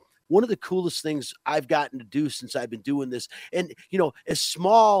that, one of the coolest things I've gotten to do since I've been doing this, and, as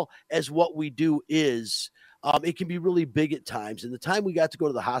small as what we do is, it can be really big at times. And the time we got to go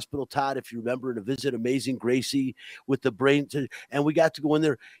to the hospital, Todd, if you remember, to visit Amazing Gracie with the brain, and we got to go in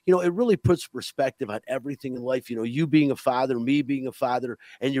there, it really puts perspective on everything in life. You being a father, me being a father,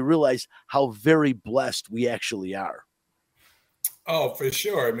 and you realize how very blessed we actually are. Oh, for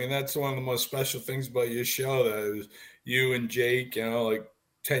sure. I mean, that's one of the most special things about your show, that it was you and Jake, like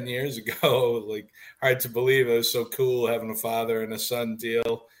 10 years ago, like hard to believe. It was so cool having a father and a son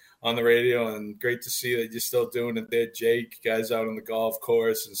deal on the radio, and great to see that you're still doing it there, Jake. You guys out on the golf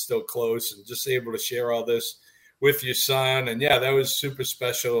course and still close, and just able to share all this with your son. And yeah, that was super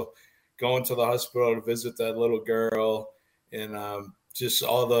special, going to the hospital to visit that little girl, and just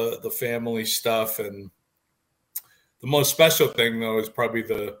all the family stuff. And the most special thing, though, is probably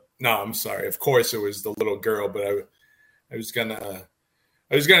of course it was the little girl, but I was gonna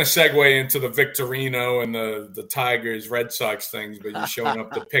segue into the Victorino and the Tigers Red Sox things, but you're showing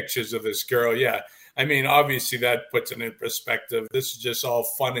up the pictures of this girl. Yeah. I mean, obviously that puts it in perspective. This is just all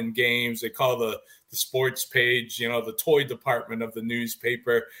fun and games. They call the sports page, the toy department of the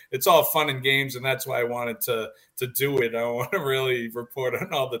newspaper. It's all fun and games, and that's why I wanted to do it. I don't want to really report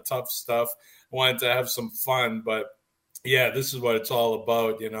on all the tough stuff. I wanted to have some fun, but yeah, this is what it's all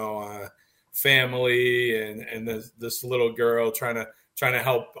about, family and this little girl trying to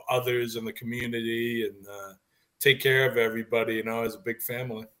help others in the community and take care of everybody, as a big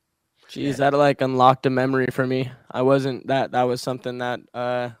family. Geez, that unlocked a memory for me. I wasn't that was something that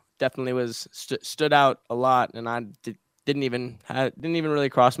definitely was stood out a lot, and I didn't even really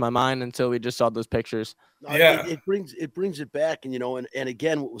cross my mind until we just saw those pictures. Yeah, it brings it back, and and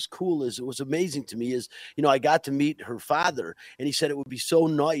again, what was cool is, it was amazing to me is, I got to meet her father, and he said it would be so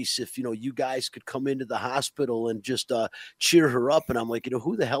nice if you guys could come into the hospital and just cheer her up. And I'm like,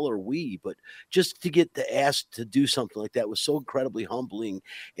 who the hell are we? But just to get asked to do something like that was so incredibly humbling.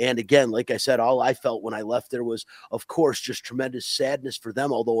 And again, like I said, all I felt when I left there was, of course, just tremendous sadness for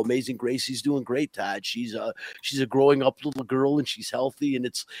them. Although Amazing Gracie's doing great, Todd. She's a growing up little girl, and she's healthy, and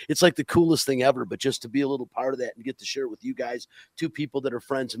it's like the coolest thing ever. But just to be a little part of that and get to share it with you guys, two people that are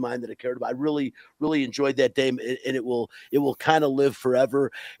friends of mine that I cared about. I really, really enjoyed that day, and it will kind of live forever.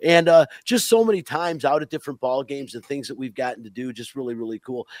 And just so many times out at different ball games and things that we've gotten to do, just really, really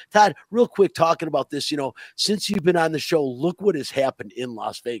cool. Todd, real quick, talking about this, since you've been on the show, look what has happened in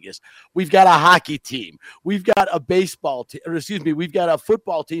Las Vegas. We've got a hockey team, we've got a baseball team, we've got a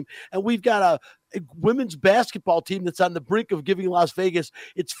football team, and we've got a women's basketball team that's on the brink of giving Las Vegas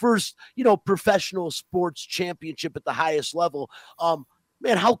its first, professional sports championship at the highest level.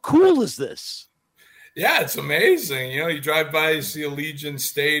 Man, how cool is this? Yeah, it's amazing. You drive by, you see Allegiant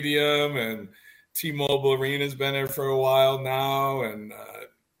Stadium, and T-Mobile Arena's been there for a while now, and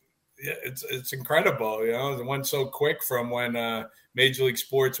yeah, it's incredible. It went so quick from when Major League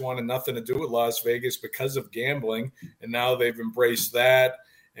Sports wanted nothing to do with Las Vegas because of gambling, and now they've embraced that.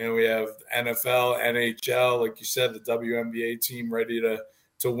 And we have NFL, NHL, like you said, the WNBA team ready to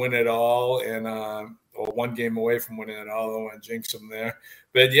win it all, and one game away from winning it all. I don't want to jinx them there,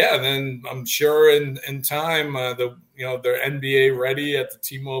 but yeah. Then I'm sure in time, they're NBA ready at the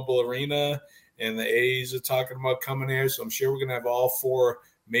T-Mobile Arena, and the A's are talking about coming here. So I'm sure we're going to have all 4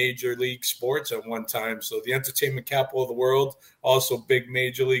 major league sports at one time. So the entertainment capital of the world, also big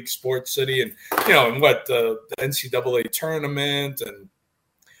major league sports city, and the NCAA tournament and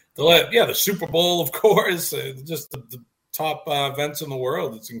the Super Bowl, of course, just the top events in the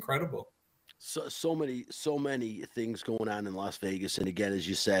world. It's incredible. So many things going on in Las Vegas. And again, as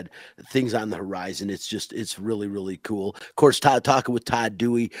you said, things on the horizon. It's really, really cool. Of course, talking with Todd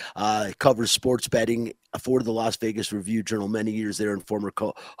Dewey, covers sports betting for the Las Vegas Review-Journal, many years there, and former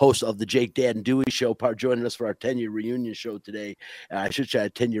host of the Jake, Dad, and Dewey Show, joining us for our 10-year reunion show today. I should say a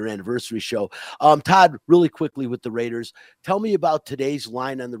 10-year anniversary show. Todd, really quickly with the Raiders, tell me about today's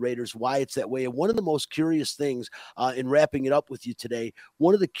line on the Raiders, why it's that way. And one of the most curious things in wrapping it up with you today,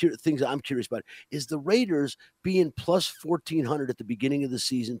 one of the things I'm curious about is the Raiders being plus 1,400 at the beginning of the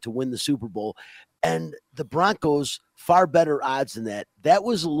season to win the Super Bowl, and the Broncos far better odds than that. That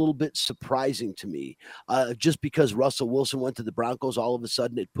was a little bit surprising to me, just because Russell Wilson went to the Broncos. All of a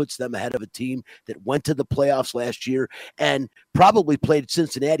sudden, it puts them ahead of a team that went to the playoffs last year and probably played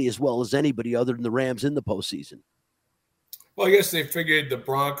Cincinnati as well as anybody other than the Rams in the postseason. Well, I guess they figured the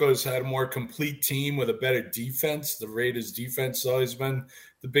Broncos had a more complete team with a better defense. The Raiders' defense has always been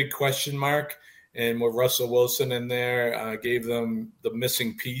the big question mark. And with Russell Wilson in there, gave them the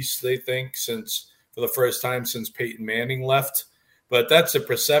missing piece, they think, for the first time since Peyton Manning left. But that's a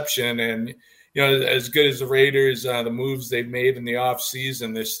perception. And, as good as the Raiders, the moves they've made in the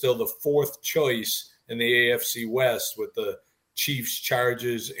offseason, they're still the 4th choice in the AFC West with the Chiefs,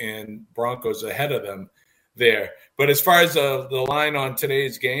 Chargers, and Broncos ahead of them there. But as far as the line on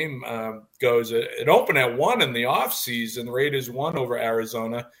today's game goes, it opened at 1 in the offseason. The Raiders won over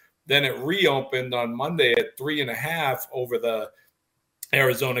Arizona. Then it reopened on Monday at 3.5 over the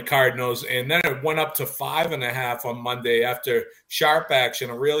Arizona Cardinals. And then it went up to 5.5 on Monday after sharp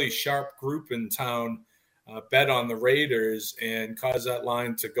action, a really sharp group in town bet on the Raiders and caused that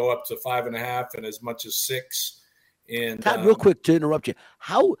line to go up to 5.5 and as much as 6. And Todd, real quick to interrupt you,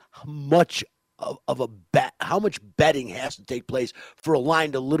 how much of a bet, how much betting has to take place for a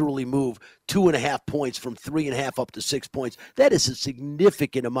line to literally move 2.5 points from 3.5 up to 6 points? That is a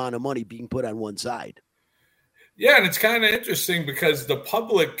significant amount of money being put on one side. Yeah, and it's kind of interesting because the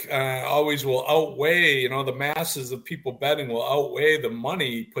public always will outweigh, the masses of people betting will outweigh the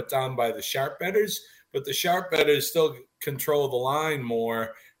money put down by the sharp bettors, but the sharp bettors still control the line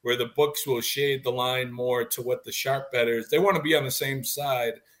more, where the books will shade the line more to what the sharp bettors, they want to be on the same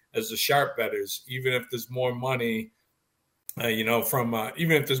side as the sharp bettors, even if there's more money, even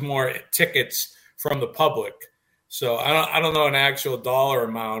if there's more tickets from the public. So I don't know an actual dollar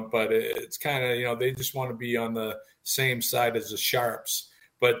amount, but it's kind of, they just want to be on the same side as the sharps.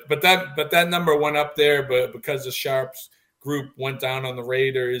 But that number went up there, but because the sharps group went down on the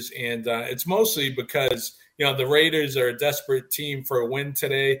Raiders, and it's mostly because, the Raiders are a desperate team for a win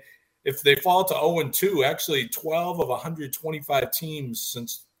today. If they fall to 0-2, actually 12 of 125 teams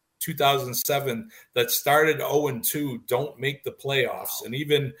since 2007 that started 0-2 don't make the playoffs. And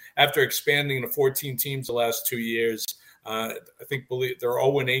even after expanding to 14 teams the last 2 years, I believe there are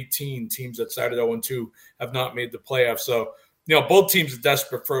 0-18 teams that started 0-2 have not made the playoffs. So, both teams are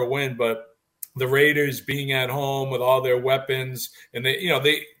desperate for a win, but the Raiders being at home with all their weapons, and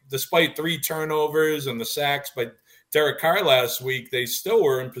they despite 3 turnovers and the sacks by Derek Carr last week, they still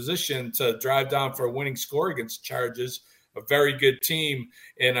were in position to drive down for a winning score against Chargers, a very good team.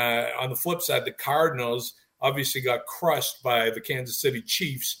 And on the flip side, the Cardinals obviously got crushed by the Kansas City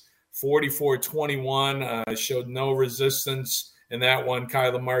Chiefs, 44-21, showed no resistance in that one.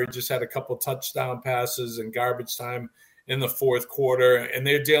 Kyler Murray just had a couple touchdown passes in garbage time in the fourth quarter, and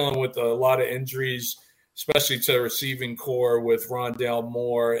they're dealing with a lot of injuries, especially to the receiving core with Rondale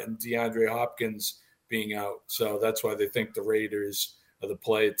Moore and DeAndre Hopkins being out. So that's why they think the Raiders are the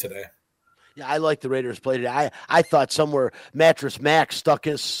play today. Yeah, I like the Raiders play today. I thought somewhere Mattress Mac snuck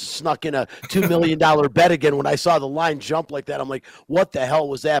in a $2 million bet again when I saw the line jump like that. I'm like, what the hell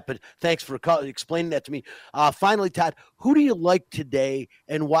was that? But thanks for explaining that to me. Finally, Todd, who do you like today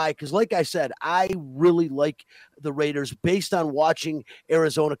and why? Because like I said, I really like the Raiders based on watching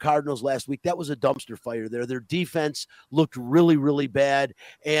Arizona Cardinals last week. That was a dumpster fire there. Their defense looked really, really bad.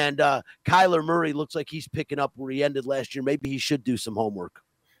 And Kyler Murray looks like he's picking up where he ended last year. Maybe he should do some homework.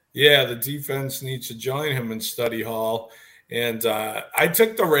 Yeah, the defense needs to join him in study hall. And I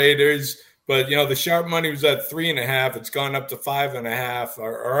took the Raiders, but, the sharp money was at 3.5. It's gone up to 5.5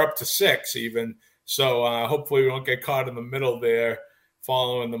 or up to 6 even. So hopefully we don't get caught in the middle there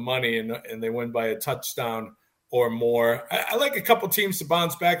following the money and they win by a touchdown or more. I like a couple teams to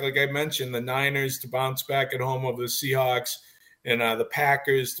bounce back. Like I mentioned, the Niners to bounce back at home over the Seahawks and the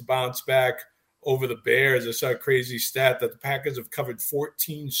Packers to bounce back over the Bears. I saw a crazy stat that the Packers have covered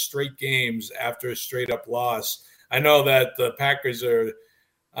 14 straight games after a straight-up loss. I know that the Packers are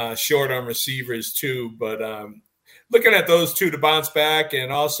short on receivers too, but looking at those two to bounce back,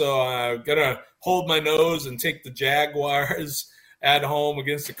 and also going to hold my nose and take the Jaguars at home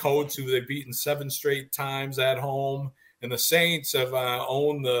against the Colts, who they've beaten 7 straight times at home. And the Saints have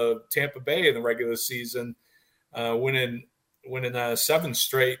owned the Tampa Bay in the regular season, winning 7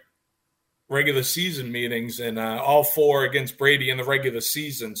 straight regular season meetings, and all 4 against Brady in the regular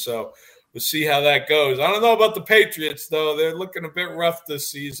season. So we'll see how that goes. I don't know about the Patriots, though. They're looking a bit rough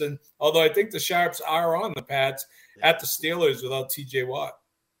this season, although I think the Sharps are on the Pats at the Steelers without TJ Watt.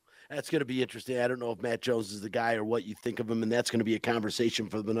 That's going to be interesting. I don't know if Matt Jones is the guy or what you think of him, and that's going to be a conversation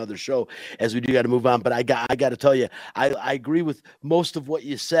for another show as we do got to move on. But I got to tell you, I agree with most of what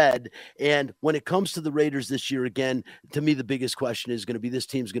you said. And when it comes to the Raiders this year, again, to me, the biggest question is going to be this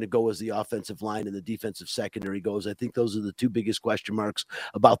team's going to go as the offensive line and the defensive secondary goes. I think those are the 2 biggest question marks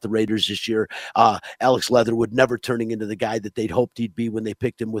about the Raiders this year. Alex Leatherwood never turning into the guy that they'd hoped he'd be when they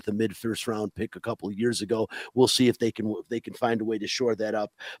picked him with a mid-first round pick a couple of years ago. We'll see if they can find a way to shore that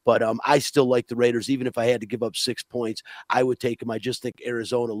up. But I still like the Raiders. Even if I had to give up 6 points, I would take them. I just think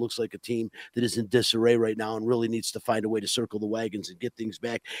Arizona looks like a team that is in disarray right now and really needs to find a way to circle the wagons and get things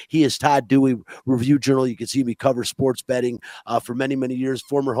back. He is Todd Dewey, Review Journal. You can see me cover sports betting for many, many years,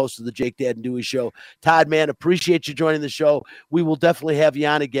 former host of the Jake, Dad, and Dewey Show. Todd, man, appreciate you joining the show. We will definitely have you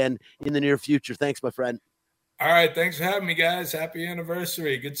on again in the near future. Thanks, my friend. All right. Thanks for having me, guys. Happy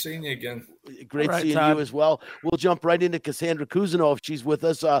anniversary. Good seeing you again. Great seeing you as well. We'll jump right into Cassandra Cousineau if she's with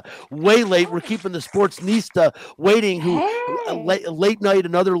us. Way late. We're keeping the Sportsnista waiting. Late night,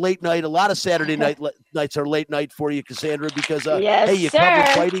 another late night. A lot of Saturday nights are late night for you, Cassandra, because hey, you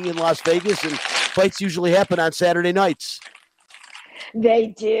cover fighting in Las Vegas, and fights usually happen on Saturday nights.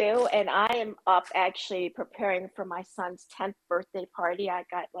 They do, and I am up actually preparing for my son's 10th birthday party. I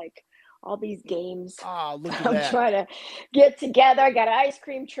got all these games. Oh, look at I'm that. trying to get together. I got an ice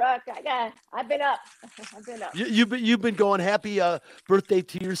cream truck. I've been up. You've been going. Happy birthday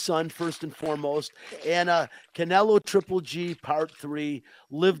to your son, first and foremost. And Canelo Triple G Part 3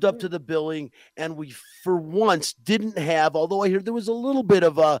 lived up to the billing, and we for once didn't have, although I hear there was a little bit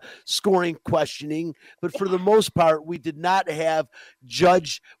of scoring questioning, but for the most part, we did not have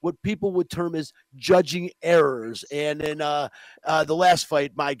what people would term as judging errors. And in the last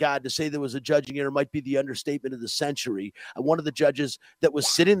fight, my God, to say there was a judging error might be the understatement of the century. One of the judges that was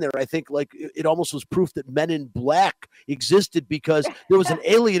sitting there, I think it almost was proof that Men in Black existed because there was an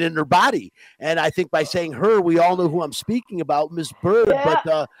alien in her body. And I think by saying her, we all know who I'm speaking about, Miss Bird. Yeah.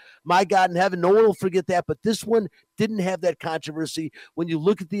 But my God in heaven, no one will forget that. But this one didn't have that controversy. When you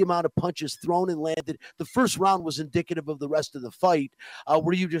look at the amount of punches thrown and landed, the first round was indicative of the rest of the fight,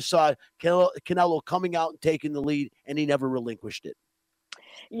 where you just saw Canelo coming out and taking the lead, and he never relinquished it.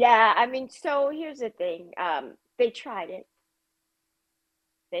 Yeah, I mean, so here's the thing. They tried it.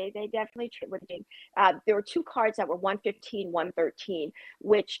 They definitely tried. There were 2 cards that were 115, 113,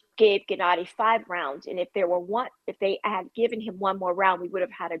 which gave Gennady 5 rounds. And if they had given him 1 more round, we would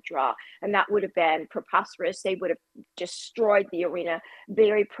have had a draw, and that would have been preposterous. They would have destroyed the arena.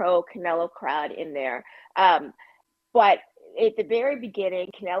 Very pro Canelo crowd in there. But at the very beginning,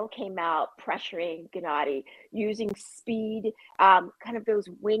 Canelo came out pressuring Gennady, using speed, kind of those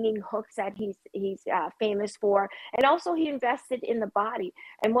winging hooks that he's famous for. And also he invested in the body.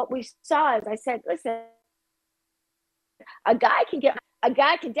 And what we saw, as I said, listen, a guy can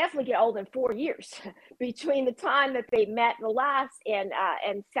definitely get old in 4 years between the time that they met the last and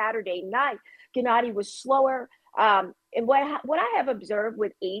Saturday night. Gennady was slower. And what I have observed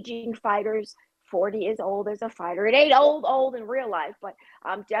with aging fighters, 40 is old as a fighter. It ain't old in real life, but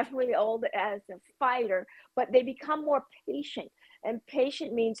I'm definitely old as a fighter. But they become more patient, and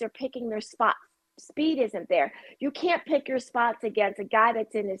patient means they're picking their spots. Speed isn't there. You can't pick your spots against a guy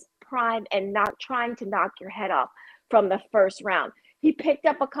that's in his prime and not trying to knock your head off from the first round. He picked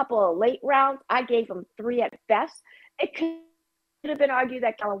up a couple of late rounds. I gave him 3 at best. It could have been argued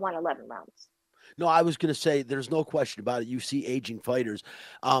that Canelo won 11 rounds. No, I was going to say there's no question about it. You see aging fighters.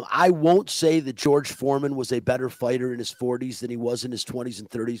 I won't say that George Foreman was a better fighter in his 40s than he was in his 20s and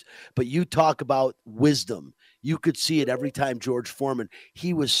 30s, but you talk about wisdom. You could see it every time George Foreman,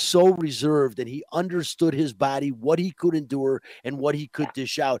 he was so reserved and he understood his body, what he could endure and what he could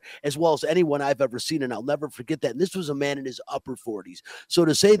dish out, as well as anyone I've ever seen. And I'll never forget that. And this was a man in his upper 40s. So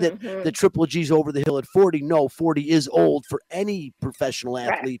to say that the Triple G's over the hill at 40, no, 40 is old for any professional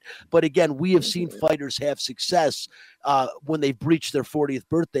athlete. Right. But again, we have seen fighters have success when they've reached their 40th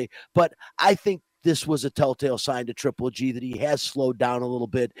birthday. But I think this was a telltale sign to Triple G that he has slowed down a little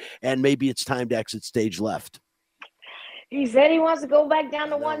bit, and maybe it's time to exit stage left. He said he wants to go back down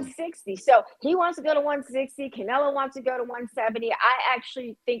to 160. So he wants to go to 160. Canelo wants to go to 170. I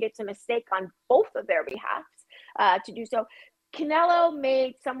actually think it's a mistake on both of their behalves to do so. Canelo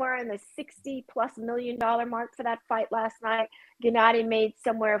made somewhere in the $60+ million mark for that fight last night. Gennady made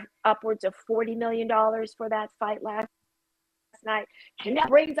somewhere upwards of $40 million for that fight last night. Canelo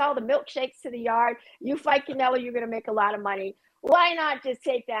brings all the milkshakes to the yard. You fight Canelo, you're going to make a lot of money. Why not just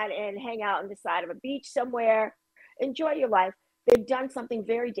take that and hang out on the side of a beach somewhere? Enjoy your life. They've done something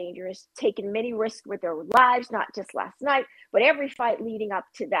very dangerous, taken many risks with their lives, not just last night, but every fight leading up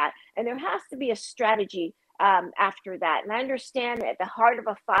to that. And there has to be a strategy after that. And I understand at the heart of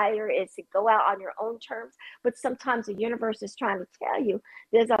a fighter is to go out on your own terms, but sometimes the universe is trying to tell you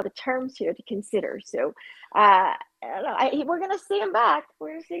there's other terms here to consider. So we're going to see them back.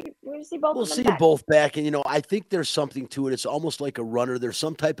 We're going to see both of them. We'll see them both back. And, I think there's something to it. It's almost like a runner. There's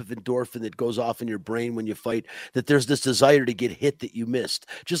some type of endorphin that goes off in your brain when you fight, that there's this desire to get hit that you missed.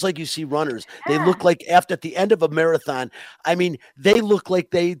 Just like you see runners. They look like at the end of a marathon, they look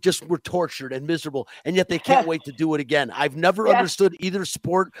like they just were tortured and miserable, and yet they can't wait to do it again. I've never understood either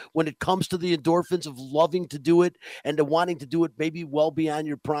sport when it comes to the endorphins of loving to do it and to wanting to do it maybe well beyond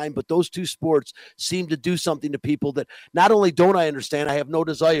your prime. But those two sports seem to do something to people that not only don't I understand, I have no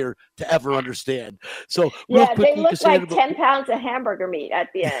desire to ever understand. So real quickly, they look Cassandra, like 10 pounds of hamburger meat at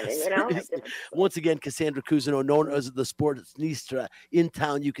the end. Once again, Cassandra Cousineau, known as the Sportsnista in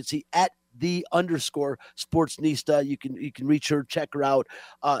town. You can see at _Sportsnista. You can reach her, check her out.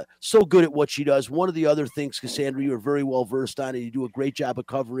 So good at what she does. One of the other things, Cassandra, you are very well versed on, and you do a great job of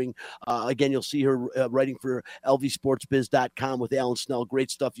covering. Again, you'll see her writing for lvsportsbiz.com with Alan Snell.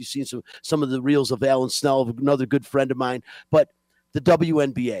 Great stuff. You've seen some of the reels of Alan Snell, another good friend of mine. But the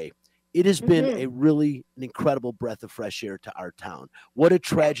WNBA, it has been an incredible breath of fresh air to our town. What a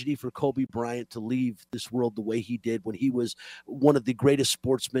tragedy for Kobe Bryant to leave this world the way he did when he was one of the greatest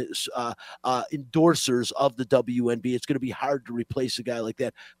sportsmen, endorsers of the WNBA. It's going to be hard to replace a guy like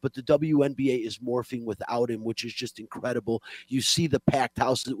that, but the WNBA is morphing without him, which is just incredible. You see the packed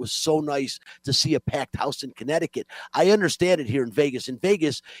house. It was so nice to see a packed house in Connecticut. I understand it here in Vegas. In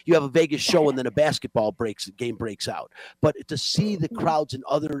Vegas, you have a Vegas show and then a basketball game breaks out. But to see the crowds in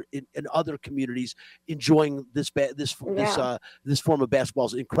other communities enjoying this form of basketball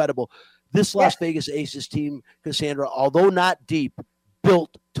is incredible. This Las Vegas Aces team, Cassandra, although not deep,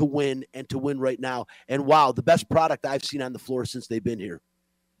 built to win and to win right now. And wow, the best product I've seen on the floor since they've been here.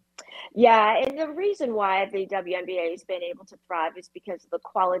 Yeah, and the reason why the WNBA has been able to thrive is because of the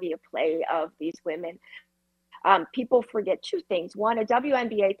quality of play of these women. People forget two things. One, a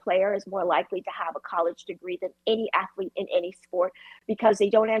WNBA player is more likely to have a college degree than any athlete in any sport because they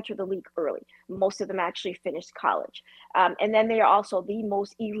don't enter the league early. Most of them actually finish college. And then they are also the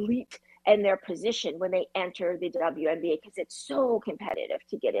most elite in their position when they enter the WNBA because it's so competitive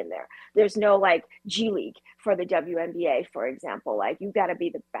to get in there. There's no like G League for the WNBA, for example. Like you got to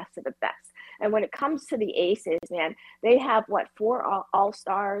be the best of the best. And when it comes to the Aces, man, they have 4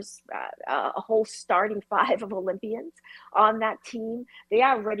 all-stars, a whole starting 5 of Olympians on that team. They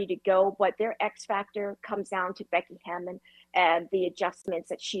are ready to go, but their X factor comes down to Becky Hammon and the adjustments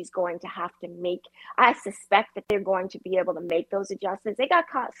that she's going to have to make. I suspect that they're going to be able to make those adjustments. They got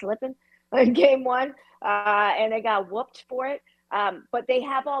caught slipping in game 1, and they got whooped for it, but they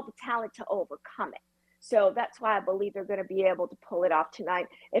have all the talent to overcome it. So that's why I believe they're going to be able to pull it off tonight.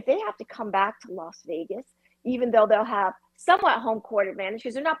 If they have to come back to Las Vegas, even though they'll have somewhat home court advantage,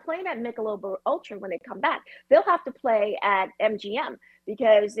 because they're not playing at Michelob Ultra when they come back, they'll have to play at MGM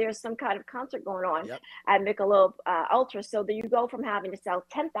because there's some kind of concert going on at Michelob Ultra. So that you go from having to sell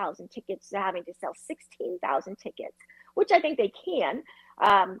 10,000 tickets to having to sell 16,000 tickets, which I think they can.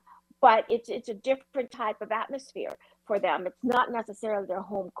 But it's a different type of atmosphere for them. It's not necessarily their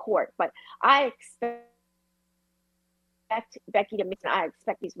home court, but I expect Becky to mix, and I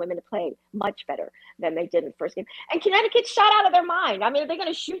expect these women to play much better than they did in the first game. And Connecticut shot out of their mind. I mean, are they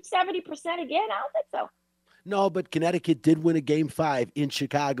going to shoot 70% again? I don't think so. No, but Connecticut did win a game 5 in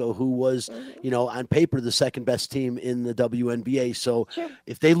Chicago, who was, on paper, the second best team in the WNBA. So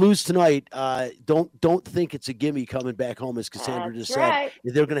if they lose tonight, don't think it's a gimme coming back home, as Cassandra just said.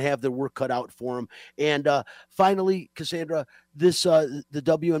 They're going to have their work cut out for them. And finally, Cassandra, the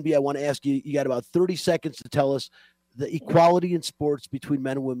WNBA, I want to ask you, you got about 30 seconds to tell us the equality in sports between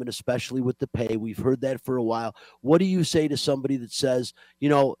men and women, especially with the pay. We've heard that for a while. What do you say to somebody that says,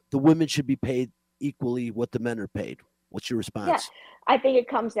 the women should be paid equally what the men are paid? What's your response? Yeah, I think it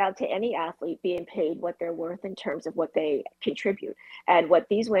comes down to any athlete being paid what they're worth in terms of what they contribute. And what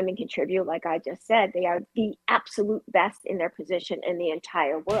these women contribute, like I just said, they are the absolute best in their position in the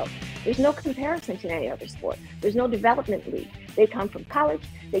entire world. There's no comparison to any other sport. There's no development league. They come from college,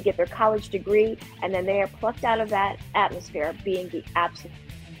 they get their college degree, and then they are plucked out of that atmosphere of being the absolute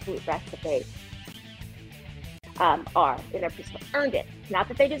best that they are in their position. Earned it. Not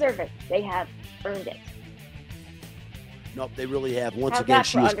that they deserve it. They have earned it. Nope, they really have. Once How's again, that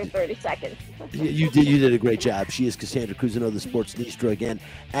she for is. under 30 seconds? You did a great job. She is Cassandra Cousineau, the Sportsnista, again,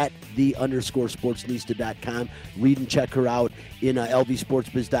 at @the_sportsnista.com. Read and check her out in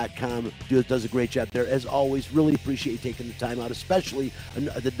lvsportsbiz.com. Does a great job there. As always, really appreciate you taking the time out, especially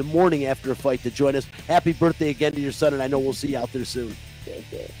the morning after a fight to join us. Happy birthday again to your son, and I know we'll see you out there soon. Thank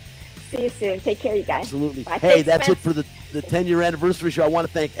you. See you soon. Take care, you guys. Absolutely. Bye. Hey, Thanks, that's man. it for the 10-year anniversary show. I want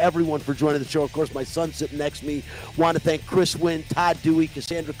to thank everyone for joining the show. Of course, my son's sitting next to me. Want to thank Chris Wynn, Todd Dewey,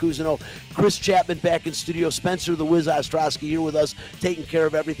 Cassandra Cousineau, Chris Chapman back in studio, Spencer the Wiz Ostrowski here with us, taking care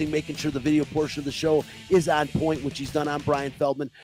of everything, making sure the video portion of the show is on point, which he's done. I'm Brian Feldman.